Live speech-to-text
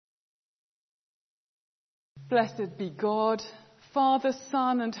Blessed be God, Father,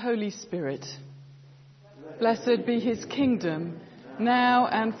 Son, and Holy Spirit. Blessed be his kingdom, now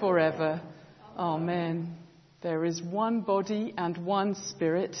and forever. Amen. There is one body and one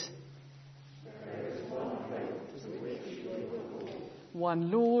Spirit. One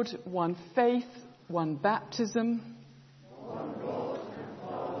Lord, one faith, one baptism. One God and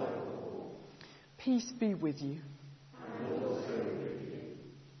Father of all. Peace be with you. And also with you.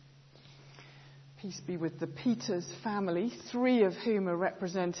 Peace be with the Peters family, 3 of whom are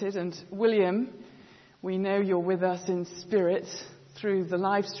represented. And William, we know you're with us in spirit through the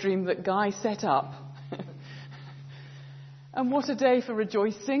live stream that Guy set up. And what a day for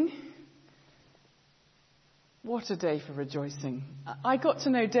rejoicing. What a day for rejoicing. I got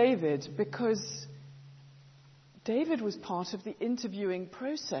to know David because David was part of the interviewing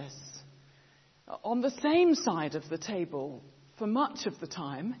process on the same side of the table for much of the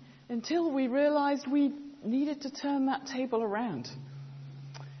time until we realized we needed to turn that table around.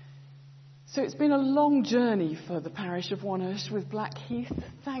 So it's been a long journey for the parish of Wonersh with Blackheath.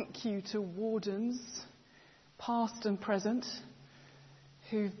 Thank you to wardens, past and present,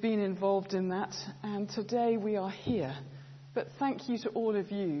 who've been involved in that. And today we are here. But thank you to all of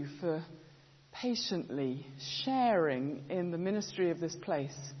you for patiently sharing in the ministry of this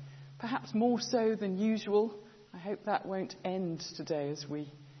place, perhaps more so than usual. I hope that won't end today as we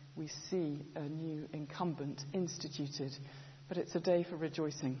see a new incumbent instituted. But it's a day for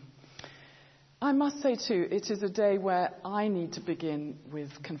rejoicing. I must say too, it is a day where I need to begin with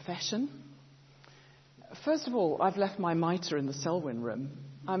confession. First of all, I've left my mitre in the Selwyn room.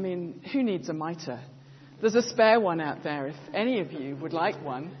 I mean, who needs a mitre? There's a spare one out there if any of you would like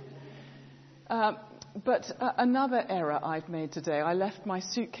one. But another error I've made today, I left my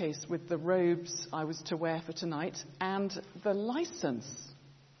suitcase with the robes I was to wear for tonight and the licence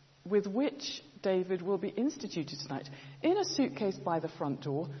with which David will be instituted tonight. In a suitcase by the front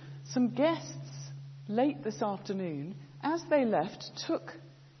door, some guests late this afternoon, as they left, took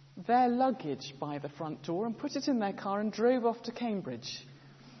their luggage by the front door and put it in their car and drove off to Cambridge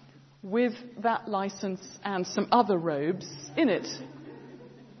with that licence and some other robes in it.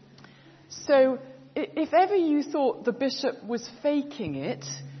 So if ever you thought the bishop was faking it,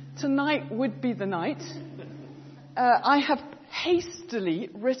 tonight would be the night. I have hastily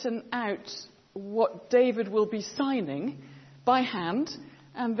written out what David will be signing by hand,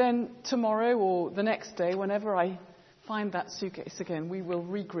 and then tomorrow or the next day, whenever I find that suitcase again, we will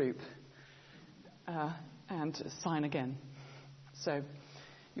regroup and sign again. So,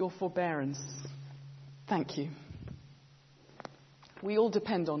 your forbearance, thank you. We all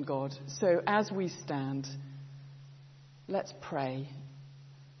depend on God. So as we stand, let's pray.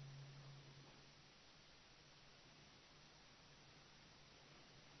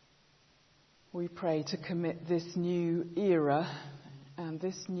 We pray to commit this new era and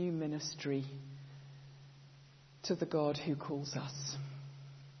this new ministry to the God who calls us.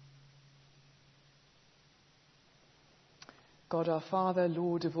 God our Father,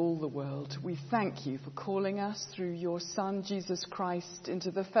 Lord of all the world, we thank you for calling us through your Son, Jesus Christ,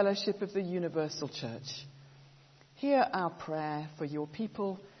 into the fellowship of the universal church. Hear our prayer for your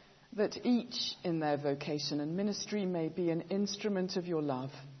people, that each in their vocation and ministry may be an instrument of your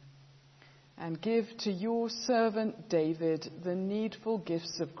love. And give to your servant David the needful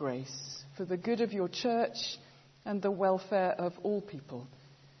gifts of grace for the good of your church and the welfare of all people.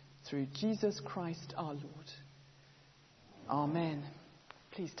 Through Jesus Christ our Lord. Amen.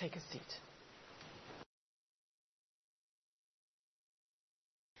 Please take a seat.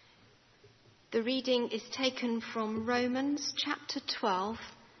 The reading is taken from Romans chapter 12,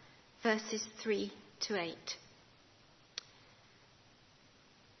 verses 3 to 8.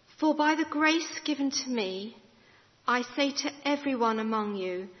 For by the grace given to me, I say to everyone among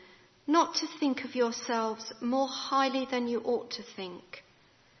you, not to think of yourselves more highly than you ought to think,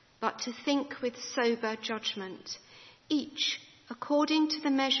 but to think with sober judgment, each according to the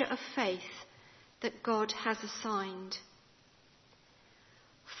measure of faith that God has assigned.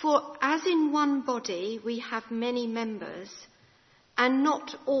 For as in one body we have many members, and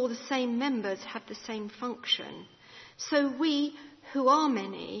not all the same members have the same function, so we who are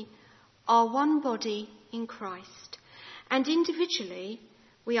many are one body in Christ, and individually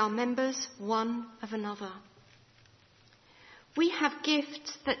we are members one of another. We have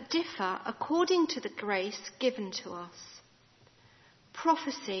gifts that differ according to the grace given to us.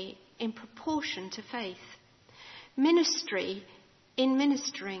 Prophecy in proportion to faith, ministry in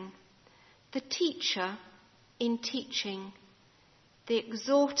ministering, the teacher in teaching, the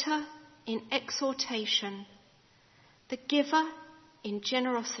exhorter in exhortation, the giver in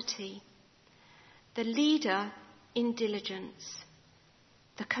generosity, the leader in diligence,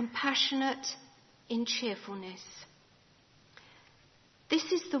 the compassionate in cheerfulness. This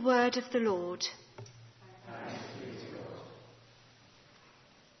is the word of the Lord.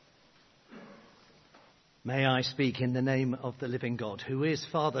 May I speak in the name of the living God, who is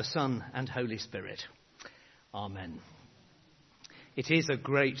Father, Son, and Holy Spirit. Amen. It is a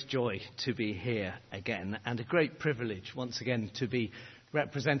great joy to be here again, and a great privilege once again to be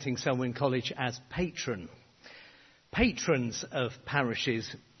representing Selwyn College as patron. Patrons of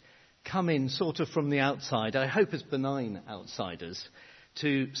parishes come in sort of from the outside, I hope as benign outsiders,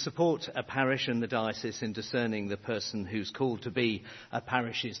 to support a parish and the diocese in discerning the person who's called to be a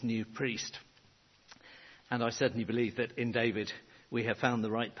parish's new priest. And I certainly believe that in David we have found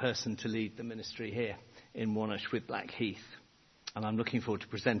the right person to lead the ministry here in Monash with Blackheath. And I'm looking forward to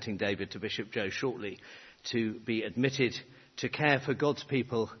presenting David to Bishop Joe shortly to be admitted to care for God's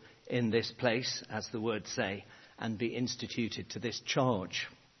people in this place, as the words say, and be instituted to this charge.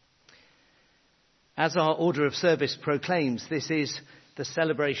 As our order of service proclaims, this is the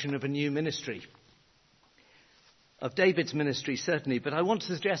celebration of a new ministry. Of David's ministry, certainly, but I want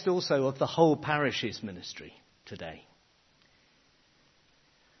to suggest also of the whole parish's ministry today.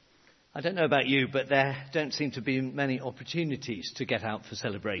 I don't know about you, but there don't seem to be many opportunities to get out for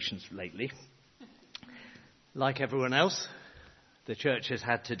celebrations lately. Like everyone else, the church has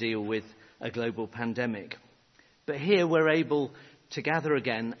had to deal with a global pandemic. But here we're able to gather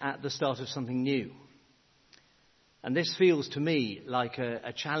again at the start of something new. And this feels to me like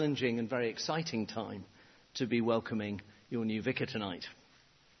a challenging and very exciting time to be welcoming your new vicar tonight.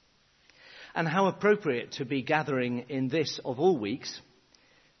 And how appropriate to be gathering in this of all weeks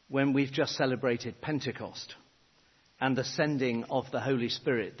when we've just celebrated Pentecost and the sending of the Holy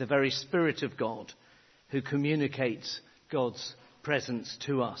Spirit, the very Spirit of God who communicates God's presence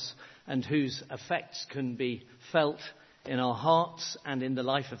to us and whose effects can be felt in our hearts and in the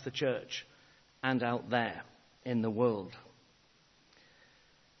life of the church and out there in the world.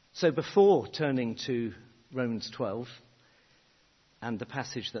 So before turning to Romans 12 and the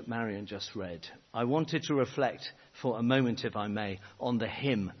passage that Marion just read, I wanted to reflect for a moment, if I may, on the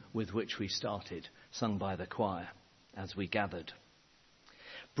hymn with which we started, sung by the choir as we gathered.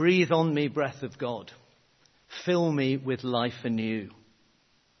 Breathe on me, breath of God, fill me with life anew.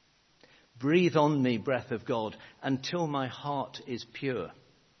 Breathe on me, breath of God, until my heart is pure.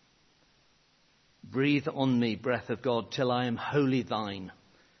 Breathe on me, breath of God, till I am wholly thine,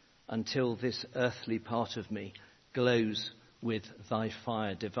 until this earthly part of me glows with thy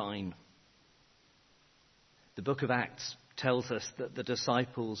fire divine. The book of Acts tells us that the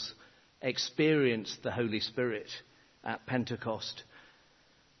disciples experienced the Holy Spirit at Pentecost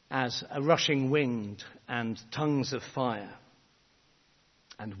as a rushing wind and tongues of fire.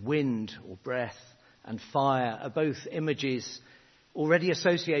 And wind or breath and fire are both images already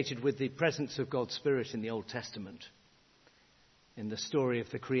associated with the presence of God's Spirit in the Old Testament. In the story of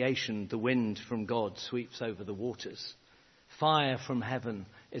the creation, the wind from God sweeps over the waters. Fire from heaven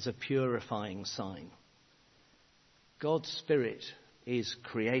is a purifying sign. God's Spirit is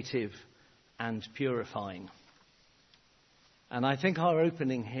creative and purifying. And I think our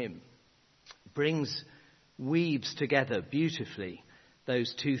opening hymn weaves together beautifully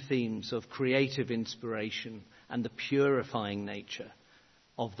those two themes of creative inspiration and the purifying nature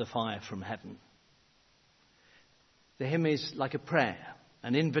of the fire from heaven. The hymn is like a prayer,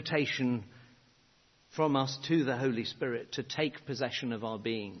 an invitation from us to the Holy Spirit to take possession of our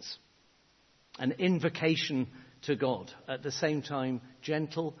beings. An invocation to God, at the same time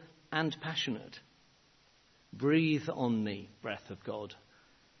gentle and passionate. Breathe on me, breath of God,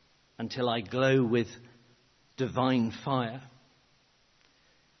 until I glow with divine fire.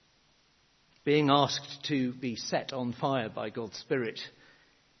 Being asked to be set on fire by God's Spirit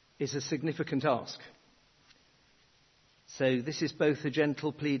is a significant ask. So this is both a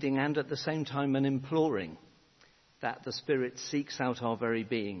gentle pleading and at the same time an imploring that the Spirit seeks out our very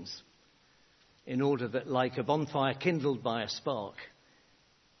beings, in order that, like a bonfire kindled by a spark,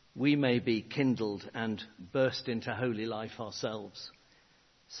 we may be kindled and burst into holy life ourselves,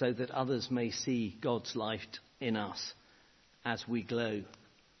 so that others may see God's light in us as we glow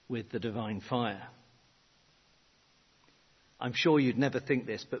with the divine fire. I'm sure you'd never think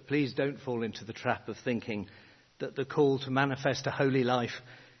this, but please don't fall into the trap of thinking that the call to manifest a holy life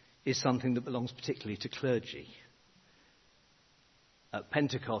is something that belongs particularly to clergy. At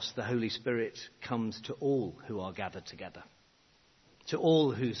Pentecost, the Holy Spirit comes to all who are gathered together, to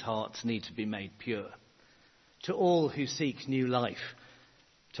all whose hearts need to be made pure, to all who seek new life,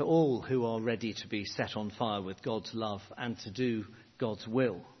 to all who are ready to be set on fire with God's love and to do God's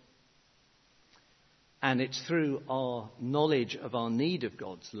will. And it's through our knowledge of our need of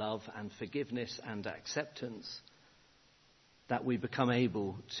God's love and forgiveness and acceptance that we become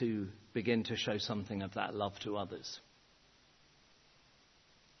able to begin to show something of that love to others.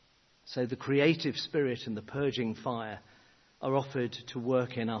 So the creative spirit and the purging fire are offered to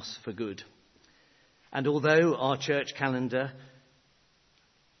work in us for good. And although our church calendar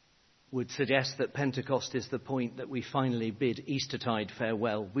would suggest that Pentecost is the point that we finally bid Eastertide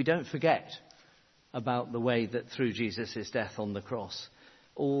farewell, we don't forget about the way that through Jesus' death on the cross,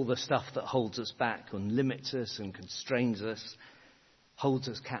 all the stuff that holds us back and limits us and constrains us, holds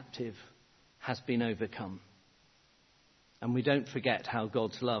us captive, has been overcome. And we don't forget how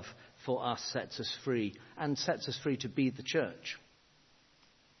God's love for us sets us free, and sets us free to be the church.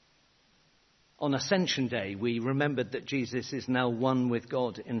 On Ascension Day, we remembered that Jesus is now one with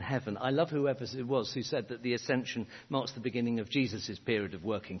God in heaven. I love whoever it was who said that the Ascension marks the beginning of Jesus' period of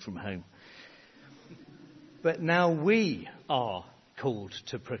working from home. But now we are called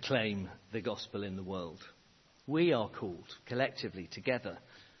to proclaim the gospel in the world. We are called collectively together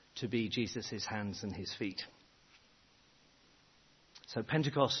to be Jesus' hands and his feet. So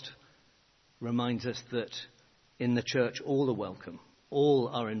Pentecost reminds us that in the church all are welcome, all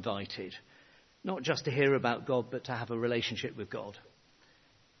are invited, not just to hear about God, but to have a relationship with God.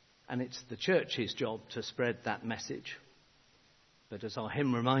 And it's the church's job to spread that message. But as our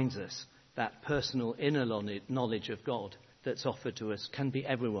hymn reminds us, that personal inner knowledge of God that's offered to us can be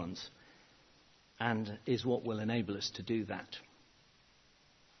everyone's, and is what will enable us to do that.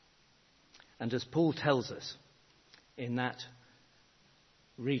 And as Paul tells us in that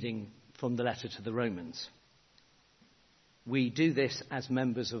reading from the letter to the Romans, we do this as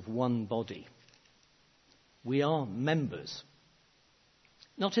members of one body. We are members,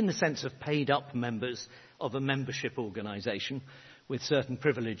 not in the sense of paid up members of a membership organisation with certain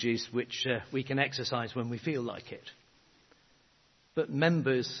privileges which we can exercise when we feel like it, but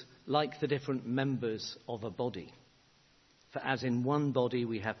members like the different members of a body. For as in one body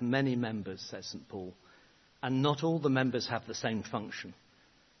we have many members, says St. Paul, and not all the members have the same function.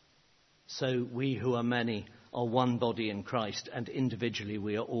 So we who are many are one body in Christ, and individually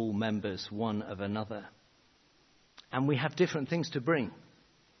we are all members one of another. And we have different things to bring,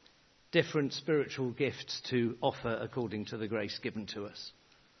 different spiritual gifts to offer according to the grace given to us.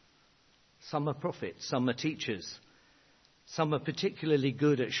 Some are prophets, some are teachers, some are particularly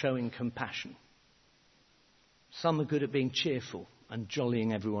good at showing compassion. Some are good at being cheerful and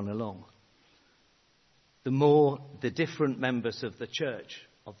jollying everyone along. The more the different members of the church,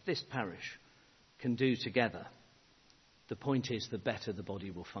 of this parish, can do together, the point is the better the body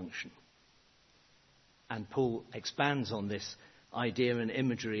will function. And Paul expands on this idea and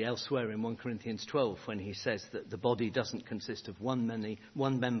imagery elsewhere in 1 Corinthians 12 when he says that the body doesn't consist of one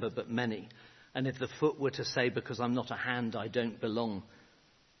member but many. And if the foot were to say, because I'm not a hand, I don't belong,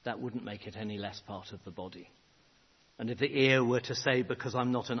 that wouldn't make it any less part of the body. And if the ear were to say, because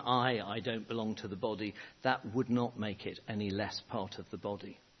I'm not an eye, I don't belong to the body, that would not make it any less part of the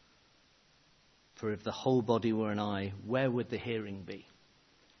body. For if the whole body were an eye, where would the hearing be?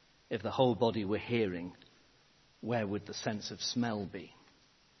 If the whole body were hearing, where would the sense of smell be?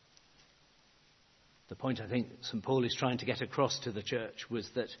 The point I think St. Paul is trying to get across to the church was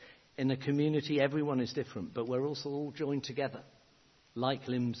that in a community everyone is different, but we're also all joined together, like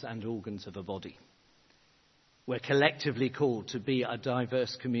limbs and organs of a body. We're collectively called to be a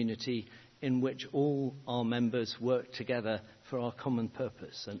diverse community in which all our members work together for our common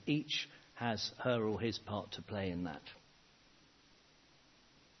purpose, and each has her or his part to play in that.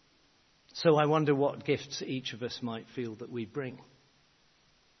 So I wonder what gifts each of us might feel that we bring.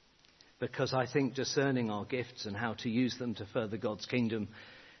 Because I think discerning our gifts and how to use them to further God's kingdom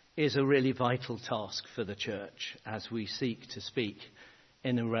is a really vital task for the church as we seek to speak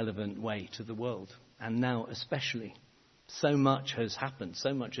in a relevant way to the world. And now especially, so much has happened,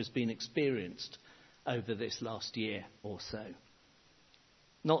 so much has been experienced over this last year or so.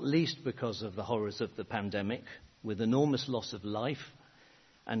 Not least because of the horrors of the pandemic, with enormous loss of life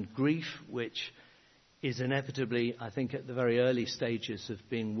and grief, which is inevitably, I think, at the very early stages of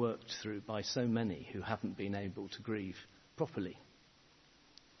being worked through by so many who haven't been able to grieve properly.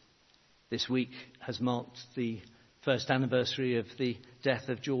 This week has marked the first anniversary of the death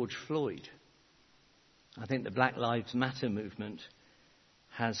of George Floyd. I think the Black Lives Matter movement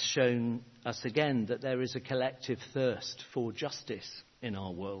has shown us again that there is a collective thirst for justice in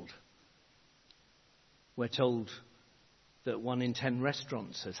our world. We're told that 1 in 10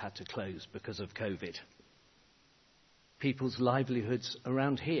 restaurants has had to close because of COVID. People's livelihoods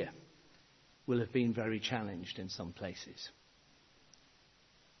around here will have been very challenged in some places.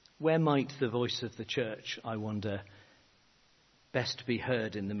 Where might the voice of the church, I wonder, best be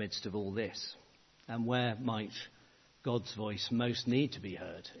heard in the midst of all this? And where might God's voice most need to be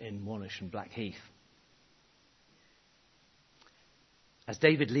heard in Wonersh and Blackheath? As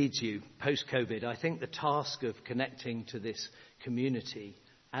David leads you post-COVID, I think the task of connecting to this community,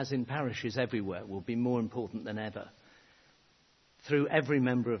 as in parishes everywhere, will be more important than ever. Through every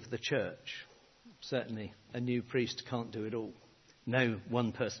member of the church. Certainly, a new priest can't do it all. No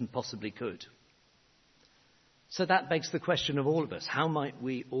one person possibly could. So that begs the question of all of us. How might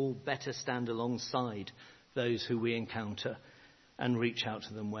we all better stand alongside those who we encounter and reach out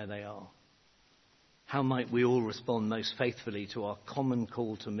to them where they are? How might we all respond most faithfully to our common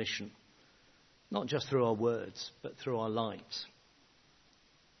call to mission? Not just through our words, but through our lives.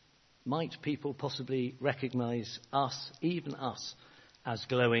 Might people possibly recognize us, even us, as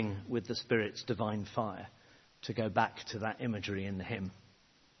glowing with the Spirit's divine fire, to go back to that imagery in the hymn?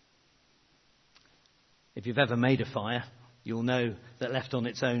 If you've ever made a fire, you'll know that left on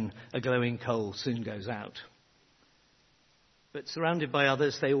its own, a glowing coal soon goes out. But surrounded by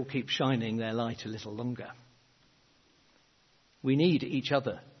others, they all keep shining their light a little longer. We need each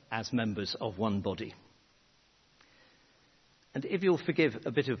other as members of one body. And if you'll forgive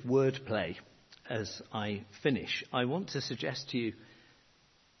a bit of wordplay as I finish, I want to suggest to you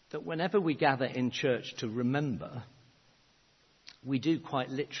that whenever we gather in church to remember, we do quite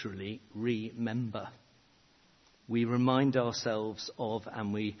literally remember. We remind ourselves of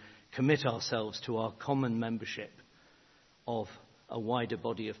and we commit ourselves to our common membership of a wider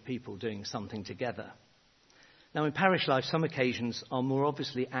body of people doing something together. Now, in parish life, some occasions are more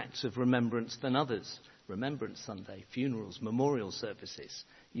obviously acts of remembrance than others. Remembrance Sunday, funerals, memorial services,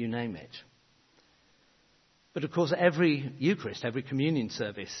 you name it. But of course, every Eucharist, every communion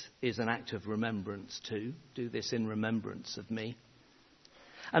service is an act of remembrance too. Do this in remembrance of me.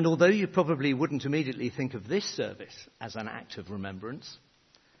 And although you probably wouldn't immediately think of this service as an act of remembrance,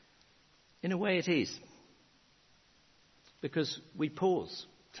 in a way it is. Because we pause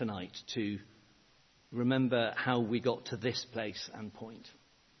tonight to remember how we got to this place and point.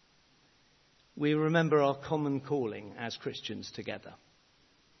 We remember our common calling as Christians together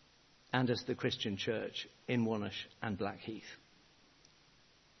and as the Christian church in Wonersh and Blackheath.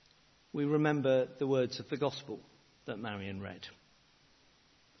 We remember the words of the gospel that Marion read.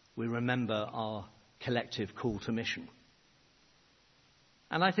 We remember our collective call to mission.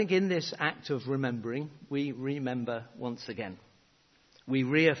 And I think in this act of remembering, we remember once again. We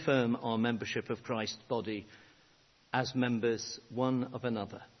reaffirm our membership of Christ's body as members one of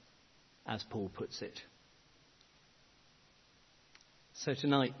another, as Paul puts it. So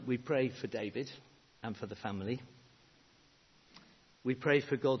tonight we pray for David and for the family. We pray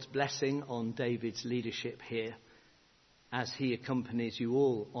for God's blessing on David's leadership here as he accompanies you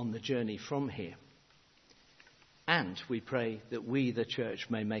all on the journey from here. And we pray that we, the church,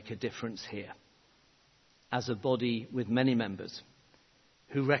 may make a difference here as a body with many members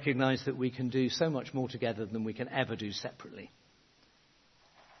who recognise that we can do so much more together than we can ever do separately.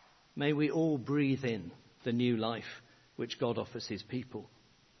 May we all breathe in the new life which God offers his people,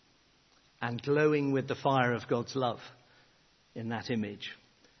 and glowing with the fire of God's love in that image,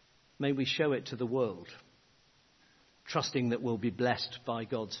 may we show it to the world, trusting that we'll be blessed by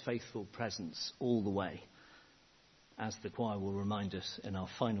God's faithful presence all the way, as the choir will remind us in our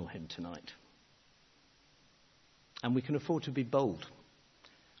final hymn tonight. And we can afford to be bold,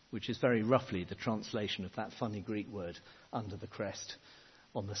 which is very roughly the translation of that funny Greek word, under the crest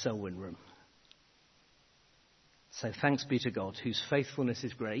on the Selwyn room. So thanks be to God, whose faithfulness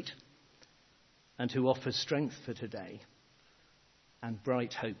is great and who offers strength for today and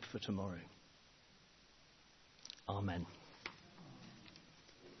bright hope for tomorrow. Amen.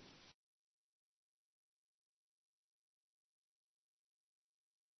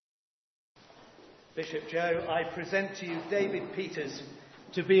 Bishop Joe, I present to you David Peters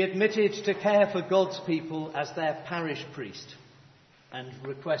to be admitted to care for God's people as their parish priest, and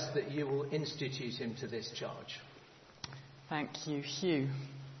request that you will institute him to this charge. Thank you, Hugh.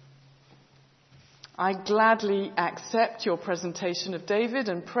 I gladly accept your presentation of David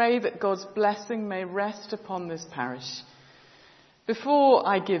and pray that God's blessing may rest upon this parish. Before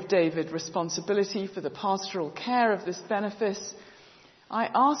I give David responsibility for the pastoral care of this benefice, I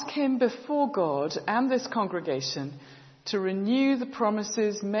ask him before God and this congregation to renew the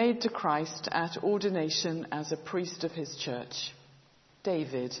promises made to Christ at ordination as a priest of his church.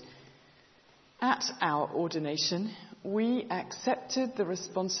 David, at our ordination, we accepted the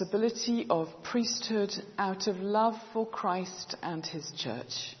responsibility of priesthood out of love for Christ and his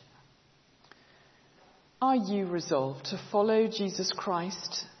church. Are you resolved to follow Jesus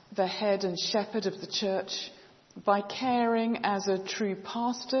Christ the head and shepherd of the church, by caring as a true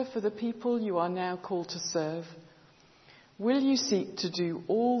pastor for the people you are now called to serve, will you seek to do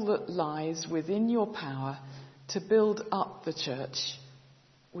all that lies within your power to build up the church,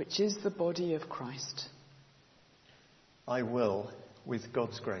 which is the body of Christ? I will, with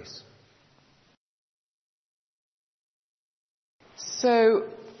God's grace. So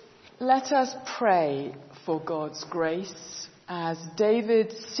let us pray for God's grace as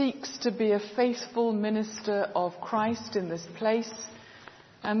David seeks to be a faithful minister of Christ in this place,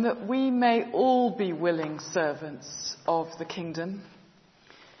 and that we may all be willing servants of the kingdom.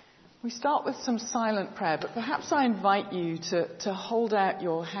 We start with some silent prayer, but perhaps I invite you to hold out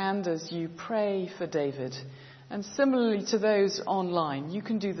your hand as you pray for David. And similarly to those online, you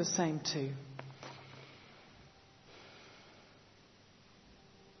can do the same too.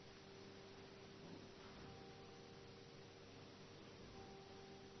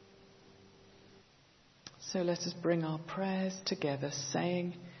 So let us bring our prayers together,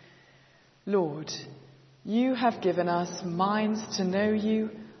 saying, Lord, you have given us minds to know you,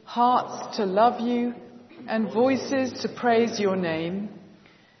 hearts to love you, and voices to praise your name.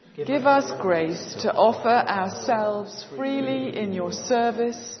 Give us grace to offer ourselves freely in your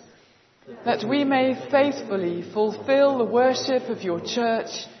service, that we may faithfully fulfill the worship of your church,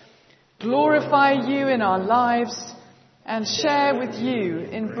 glorify you in our lives, and share with you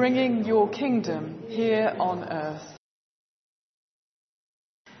in bringing your kingdom here on earth.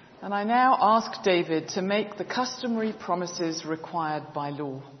 And I now ask David to make the customary promises required by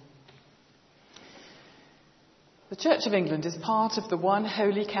law. The Church of England is part of the one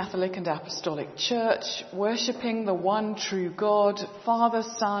holy Catholic and Apostolic Church, worshipping the one true God, Father,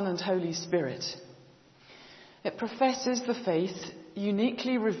 Son and Holy Spirit. It professes the faith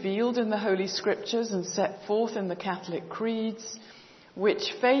uniquely revealed in the Holy Scriptures and set forth in the Catholic creeds,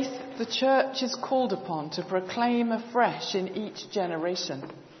 which faith the Church is called upon to proclaim afresh in each generation.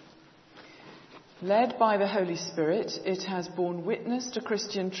 Led by the Holy Spirit, it has borne witness to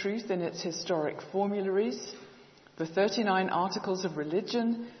Christian truth in its historic formularies, the 39 Articles of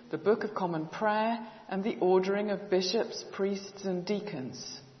Religion, the Book of Common Prayer, and the ordering of bishops, priests and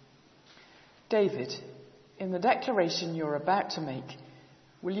deacons. David, in the declaration you're about to make,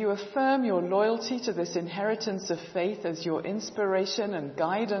 will you affirm your loyalty to this inheritance of faith as your inspiration and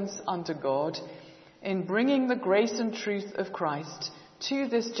guidance unto God in bringing the grace and truth of Christ to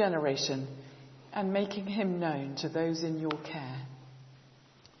this generation and making him known to those in your care?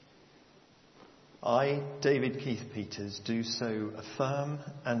 I, David Keith Peters, do so affirm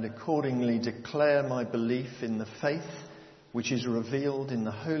and accordingly declare my belief in the faith which is revealed in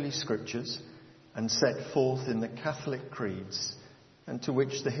the Holy Scriptures and set forth in the Catholic creeds, and to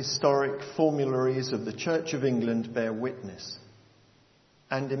which the historic formularies of the Church of England bear witness,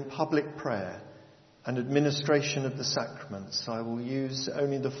 and in public prayer and administration of the sacraments I will use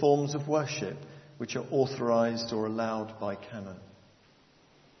only the forms of worship which are authorised or allowed by canon.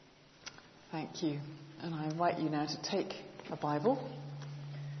 Thank you. And I invite you now to take a Bible,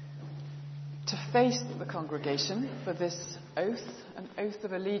 to face the congregation for this oath, an oath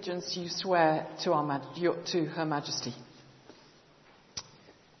of allegiance you swear to Her Majesty.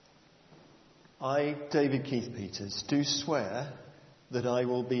 I, David Keith Peters, do swear that I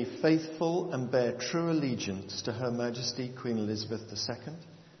will be faithful and bear true allegiance to Her Majesty Queen Elizabeth II,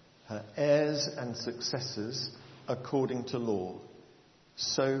 her heirs and successors, according to law.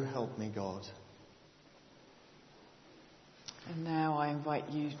 So help me God. And now I invite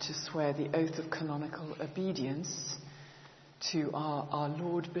you to swear the oath of canonical obedience to our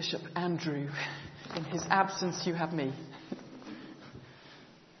Lord Bishop Andrew. In his absence you have me.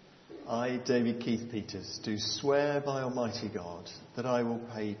 I, David Keith Peters, do swear by Almighty God that I will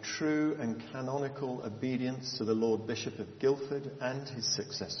pay true and canonical obedience to the Lord Bishop of Guildford and his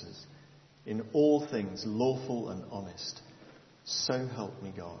successors in all things lawful and honest. So help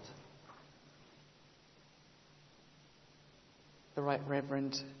me God. The Right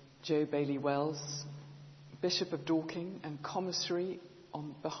Reverend Joe Bailey Wells, Bishop of Dorking and Commissary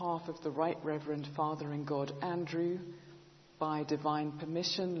on behalf of the Right Reverend Father in God Andrew, by divine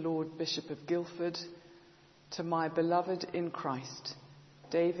permission, Lord Bishop of Guildford, to my beloved in Christ,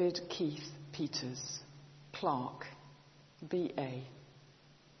 David Keith Peters, Clerk, B.A.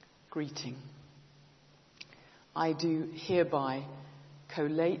 Greeting. I do hereby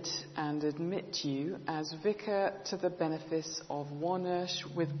collate and admit you as vicar to the benefice of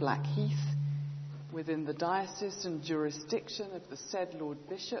Wonersh with Blackheath, within the diocese and jurisdiction of the said Lord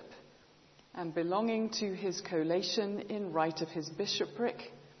Bishop, and belonging to his collation in right of his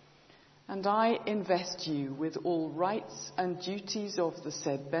bishopric, And I invest you with all rights and duties of the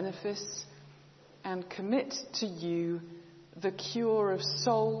said benefice, and commit to you the cure of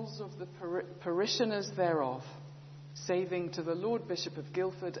souls of the parishioners thereof, saving to the Lord Bishop of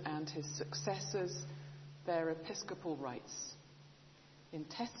Guildford and his successors their episcopal rights. In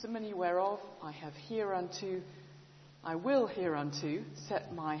testimony whereof I will hereunto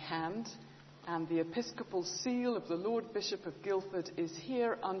set my hand, and the episcopal seal of the Lord Bishop of Guildford is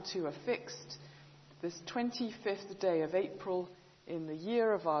hereunto affixed this 25th day of April in the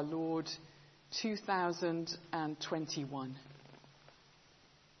year of our Lord 2021.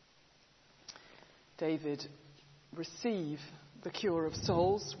 David, receive the cure of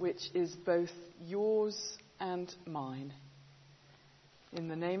souls, which is both yours and mine. In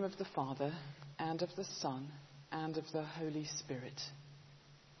the name of the Father, and of the Son, and of the Holy Spirit.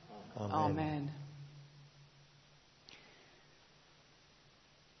 Amen. Amen.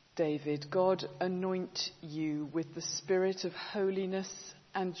 David, God anoint you with the spirit of holiness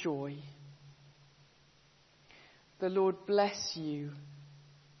and joy. The Lord bless you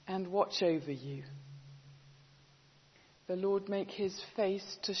and watch over you. The Lord make his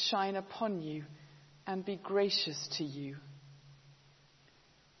face to shine upon you and be gracious to you.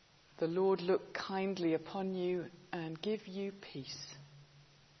 The Lord look kindly upon you and give you peace.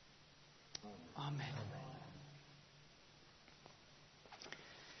 Amen.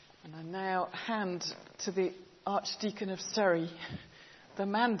 And I now hand to the Archdeacon of Surrey the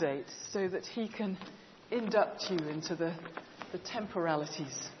mandate so that he can induct you into the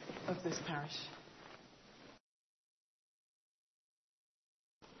temporalities of this parish.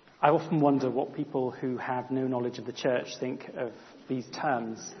 I often wonder what people who have no knowledge of the church think of these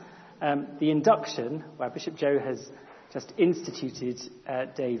terms. The induction, where Bishop Joe has just instituted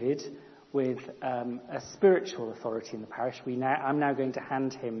David with a spiritual authority in the parish, I'm now going to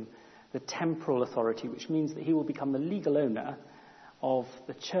hand him the temporal authority, which means that he will become the legal owner of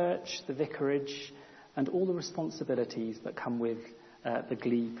the church, the vicarage, and all the responsibilities that come with the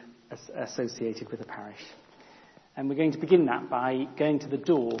glebe associated with the parish. And we're going to begin that by going to the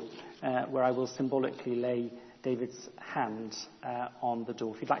door, where I will symbolically lay David's hand on the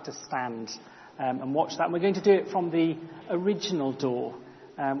door. If you'd like to stand and watch that. And we're going to do it from the original door,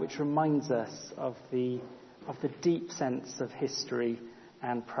 which reminds us of the deep sense of history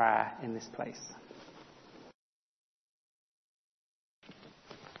and prayer in this place.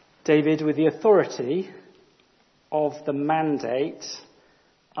 David, with the authority of the mandate,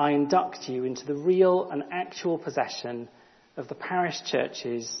 I induct you into the real and actual possession of the parish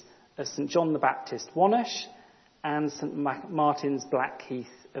churches of St John the Baptist, Wonersh, and St Martin's, Blackheath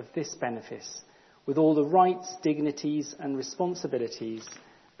of this benefice, with all the rights, dignities and responsibilities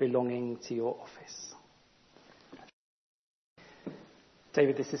belonging to your office.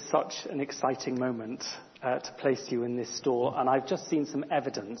 David, this is such an exciting moment to place you in this store, and I've just seen some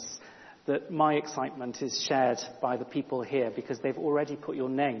evidence that my excitement is shared by the people here because they've already put your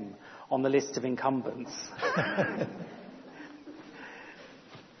name on the list of incumbents.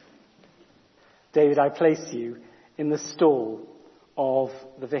 David, I place you in the stall of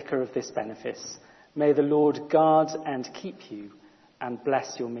the vicar of this benefice. May the Lord guard and keep you and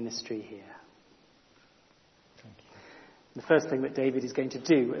bless your ministry here. Thank you. The first thing that David is going to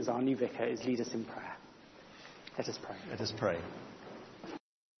do as our new vicar is lead us in prayer. Let us pray. Let us pray.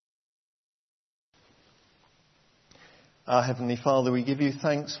 Our Heavenly Father, we give you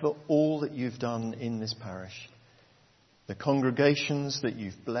thanks for all that you've done in this parish. The congregations that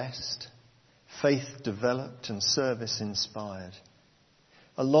you've blessed, faith developed and service inspired.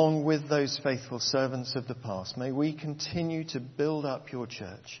 Along with those faithful servants of the past, may we continue to build up your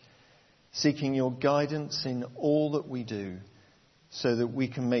church, seeking your guidance in all that we do, so that we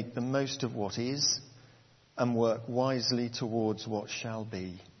can make the most of what is and work wisely towards what shall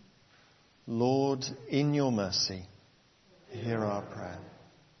be. Lord, in your mercy, hear our prayer.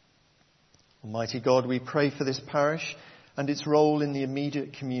 Almighty God, we pray for this parish and its role in the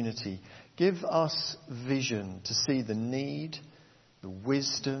immediate community. Give us vision to see the need, the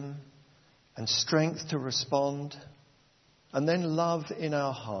wisdom and strength to respond, and then love in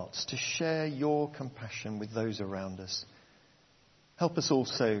our hearts to share your compassion with those around us. Help us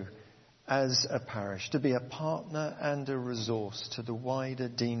also, as a parish, to be a partner and a resource to the wider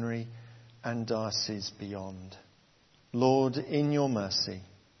deanery and diocese beyond. Lord, in your mercy,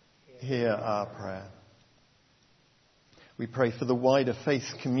 hear our prayer. We pray for the wider faith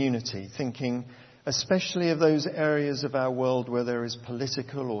community, thinking especially of those areas of our world where there is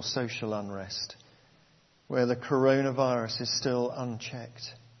political or social unrest, where the coronavirus is still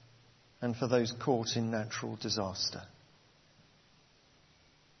unchecked, and for those caught in natural disaster.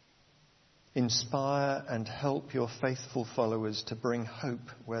 Inspire and help your faithful followers to bring hope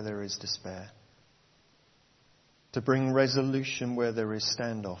where there is despair, to bring resolution where there is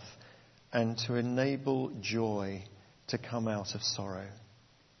standoff, and to enable joy to come out of sorrow.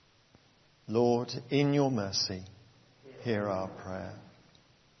 Lord, in your mercy, hear our prayer.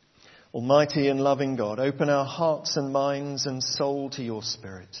 Almighty and loving God, open our hearts and minds and soul to your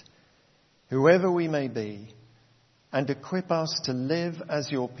Spirit, whoever we may be, and equip us to live as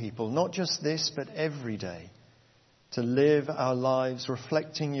your people, not just this, but every day, to live our lives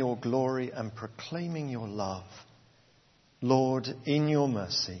reflecting your glory and proclaiming your love. Lord, in your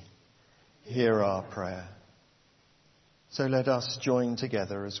mercy, hear our prayer. So let us join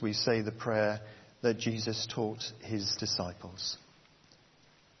together as we say the prayer that Jesus taught his disciples.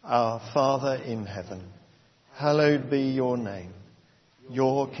 Our Father in heaven, hallowed be your name.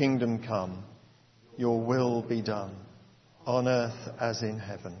 Your kingdom come. Your will be done, on earth as in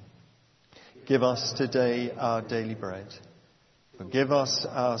heaven. Give us today our daily bread. Forgive us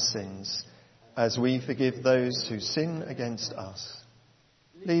our sins, as we forgive those who sin against us.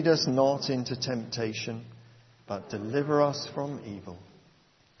 Lead us not into temptation, but deliver us from evil.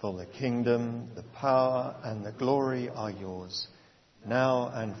 For the kingdom, the power, and the glory are yours,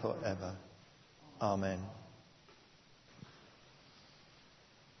 now and forever. Amen.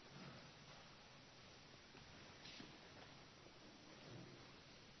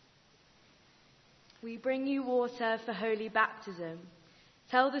 We bring you water for holy baptism.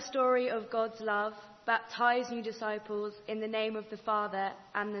 Tell the story of God's love. Baptize new disciples in the name of the Father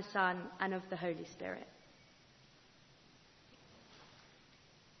and the Son and of the Holy Spirit.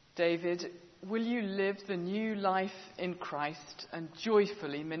 David, will you live the new life in Christ and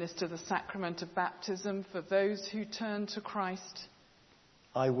joyfully minister the sacrament of baptism for those who turn to Christ?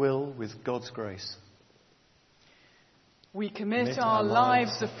 I will, with God's grace. We commit our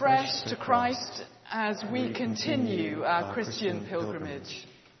lives afresh to Christ as we continue our Christian pilgrimage.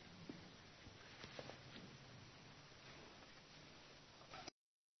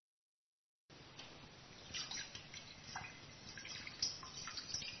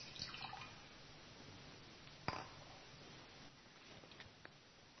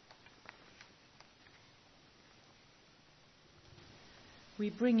 We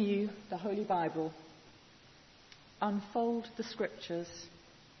bring you the Holy Bible. Unfold the Scriptures.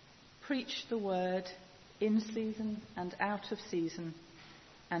 Preach the word in season and out of season,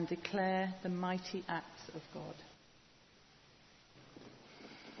 and declare the mighty acts of God.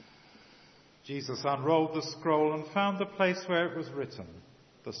 Jesus unrolled the scroll and found the place where it was written,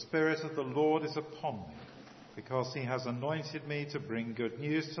 "The Spirit of the Lord is upon me, because he has anointed me to bring good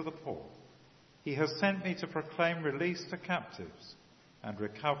news to the poor. He has sent me to proclaim release to captives and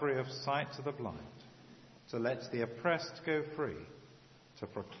recovery of sight to the blind, to let the oppressed go free, to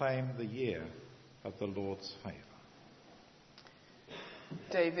proclaim the year of the Lord's favour."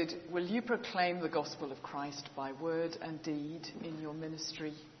 David, will you proclaim the gospel of Christ by word and deed in your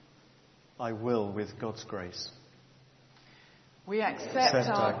ministry? I will, with God's grace. We accept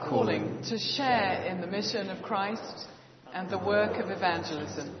our calling to share in the mission of Christ and the work of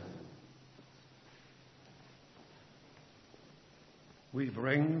evangelism. We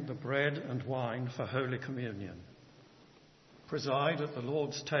bring the bread and wine for Holy Communion. Preside at the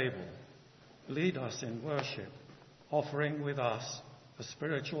Lord's table. Lead us in worship, offering with us a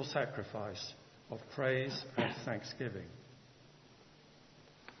spiritual sacrifice of praise and thanksgiving.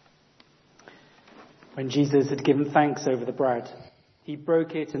 When Jesus had given thanks over the bread, he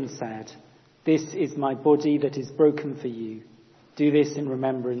broke it and said, "This is my body that is broken for you. Do this in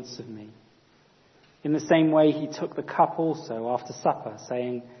remembrance of me." In the same way, he took the cup also after supper,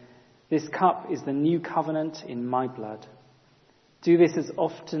 saying, "This cup is the new covenant in my blood. Do this as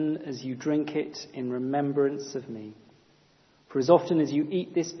often as you drink it in remembrance of me. For as often as you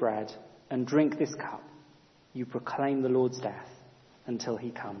eat this bread and drink this cup, you proclaim the Lord's death until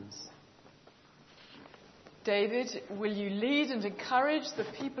he comes." David, will you lead and encourage the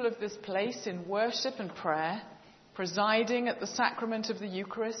people of this place in worship and prayer, presiding at the sacrament of the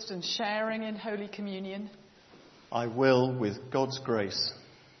Eucharist and sharing in Holy Communion? I will, with God's grace.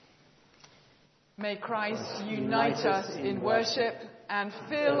 May Christ unite us in worship and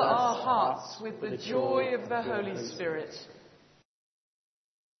fill our hearts with the joy of the Holy Spirit.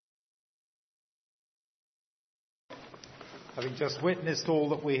 Having just witnessed all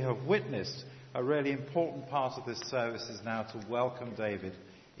that we have witnessed, a really important part of this service is now to welcome David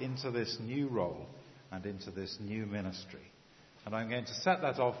into this new role and into this new ministry. And I'm going to set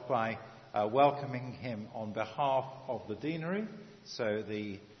that off by welcoming him on behalf of the deanery, so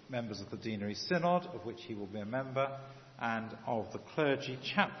the members of the deanery synod, of which he will be a member, and of the clergy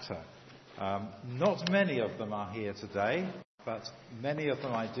chapter, Not many of them are here today, but many of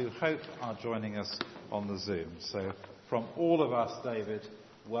them, I do hope, are joining us on the Zoom. So from all of us, David,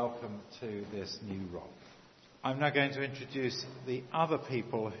 welcome to this new role. I'm now going to introduce the other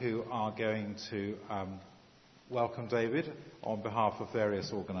people who are going to welcome David on behalf of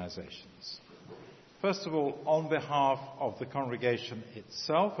various organisations. First of all, on behalf of the congregation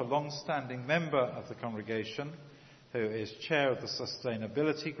itself, a long-standing member of the congregation who is chair of the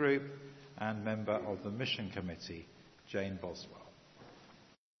Sustainability Group and member of the Mission Committee, Jane Boswell.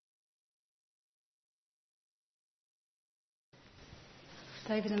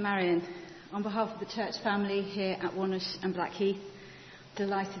 David and Marion, on behalf of the church family here at Wonersh and Blackheath,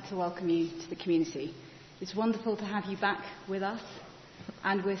 delighted to welcome you to the community. It's wonderful to have you back with us,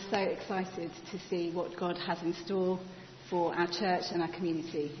 and we're so excited to see what God has in store for our church and our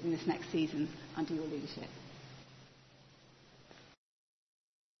community in this next season under your leadership.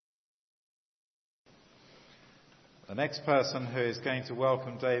 The next person who is going to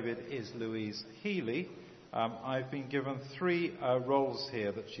welcome David is Louise Healy. I've been given 3 roles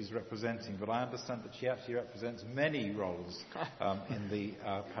here that she's representing, but I understand that she actually represents many roles in the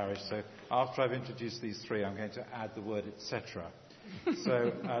parish. So after I've introduced these 3, I'm going to add the word etc.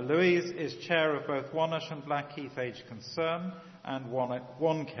 So Louise is chair of both Wonersh and Blackheath Age Concern and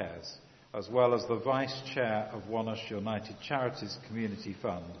One Cares, as well as the vice chair of Wonersh United Charities Community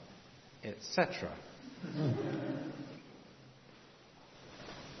Fund, etc.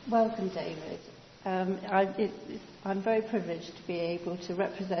 Welcome, David. I'm very privileged to be able to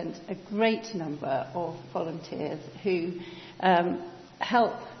represent a great number of volunteers who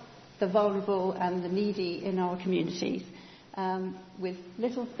help the vulnerable and the needy in our communities with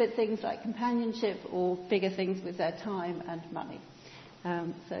little bit things like companionship or bigger things with their time and money.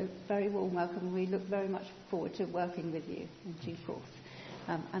 So very warm welcome. We look very much forward to working with you in due course.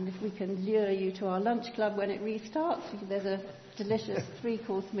 And if we can lure you to our lunch club when it restarts, there's a delicious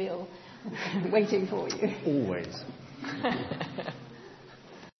 3-course meal waiting for you. Always.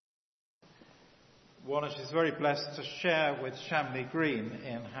 Wonersh is very blessed to share with Shamley Green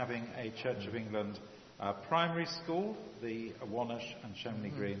in having a Church of England primary school, the Wonersh and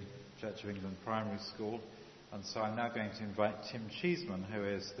Shamley Green Church of England Primary School. And so I'm now going to invite Tim Cheeseman, who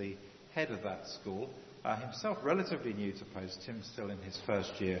is the head of that school, himself relatively new to post. Tim's still in his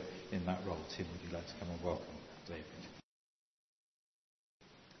first year in that role. Tim, would you like to come and welcome David?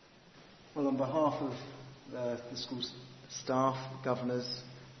 Well, on behalf of the school staff, governors,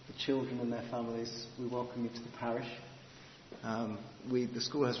 the children and their families, we welcome you to the parish. The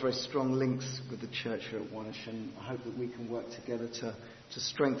school has very strong links with the church here at Wonersh, and I hope that we can work together to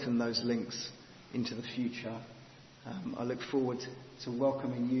strengthen those links into the future. I look forward to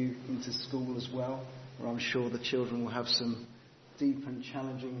welcoming you into school as well, where I'm sure the children will have some deep and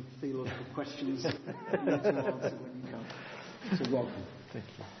challenging theological questions that you need to answer when you come. So welcome. Thank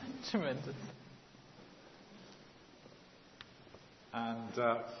you. Tremendous.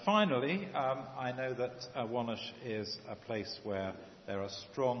 And finally, I know that Wonersh is a place where there are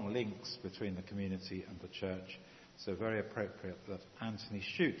strong links between the community and the church, so very appropriate that Anthony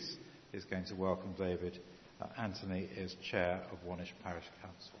Schutz is going to welcome David. Anthony is chair of Wonersh Parish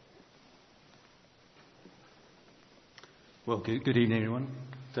Council. Well, good evening, everyone.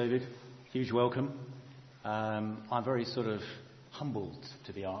 David, huge welcome. I'm very sort of humbled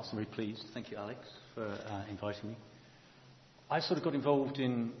to be asked. I'm very pleased. Thank you, Alex, for inviting me. I sort of got involved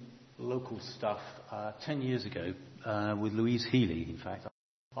in local stuff 10 years ago with Louise Healy, in fact.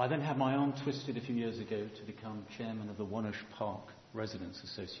 I then had my arm twisted a few years ago to become chairman of the Wonersh Park Residents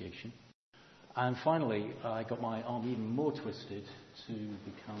Association. And finally, I got my arm even more twisted to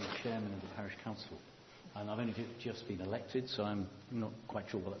become chairman of the parish council. And I've only just been elected, so I'm not quite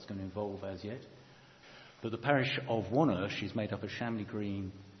sure what that's going to involve as yet. But the parish of Wonersh is made up of Shamley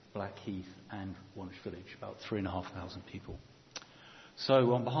Green, Blackheath and Wonersh Village, about 3,500 people.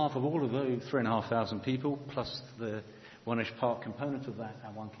 So on behalf of all of those 3,500 people, plus the Wonersh Park component of that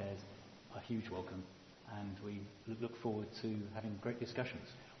and One Cares, a huge welcome. And we look forward to having great discussions.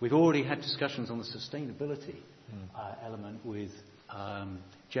 We've already had discussions on the sustainability element with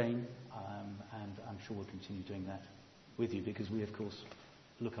Jane, and I'm sure we'll continue doing that with you because we, of course,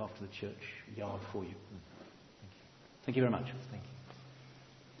 look after the church yard for you. Thank you very much. Thank you.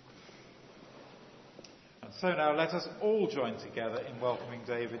 And so now let us all join together in welcoming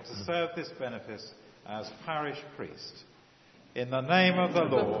David to serve this benefice as parish priest. In the name of the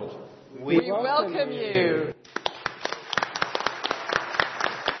Lord, we welcome you.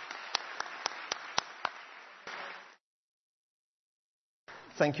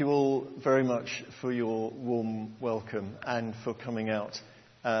 Thank you all very much for your warm welcome and for coming out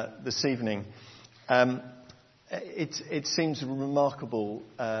this evening. It seems remarkable.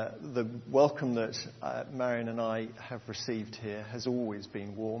 The welcome that Marion and I have received here has always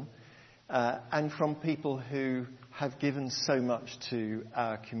been warm, and from people who have given so much to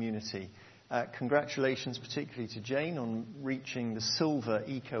our community. Congratulations particularly to Jane on reaching the Silver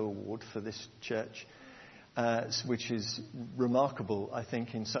Eco Award for this church, which is remarkable, I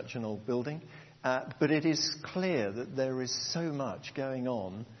think, in such an old building. But it is clear that there is so much going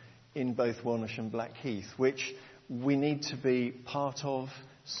on in both Wonersh and Blackheath, which we need to be part of,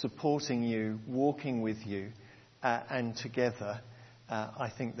 supporting you, walking with you, and together. I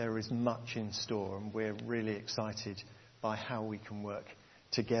think there is much in store, and we're really excited by how we can work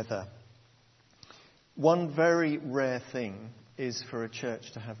together. One very rare thing is for a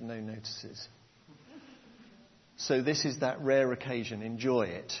church to have no notices. So this is that rare occasion. Enjoy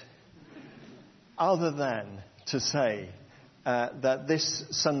it. Other than to say that this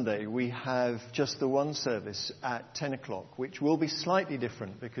Sunday we have just the one service at 10 o'clock, which will be slightly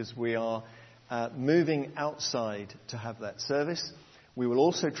different because we are moving outside to have that service. We will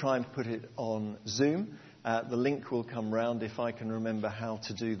also try and put it on Zoom. The link will come round if I can remember how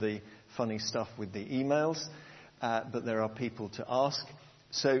to do the funny stuff with the emails. But there are people to ask.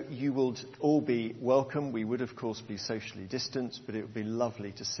 So you will all be welcome. We would, of course, be socially distanced, but it would be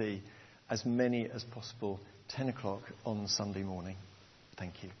lovely to see as many as possible 10 o'clock on Sunday morning.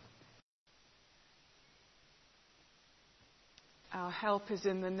 Thank you. Our help is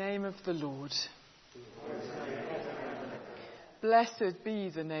in the name of the Lord. Blessed be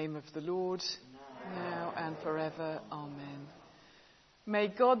the name of the Lord, now and forever. Amen. May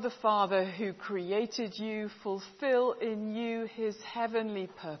God the Father, who created you, fulfill in you his heavenly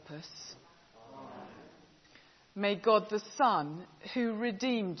purpose. May God the Son, who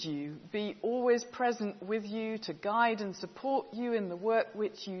redeemed you, be always present with you to guide and support you in the work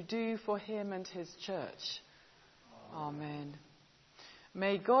which you do for him and his church. Amen.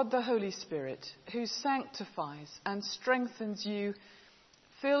 May God the Holy Spirit, who sanctifies and strengthens you,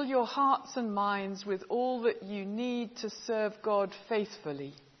 fill your hearts and minds with all that you need to serve God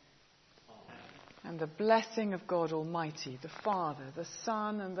faithfully. And the blessing of God Almighty, the Father, the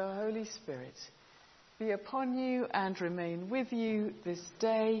Son, and the Holy Spirit be upon you and remain with you this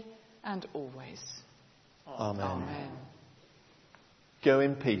day and always. Amen. Amen. Go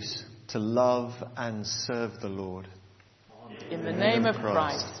in peace to love and serve the Lord. In the name of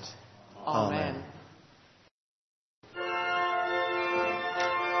Christ. Amen.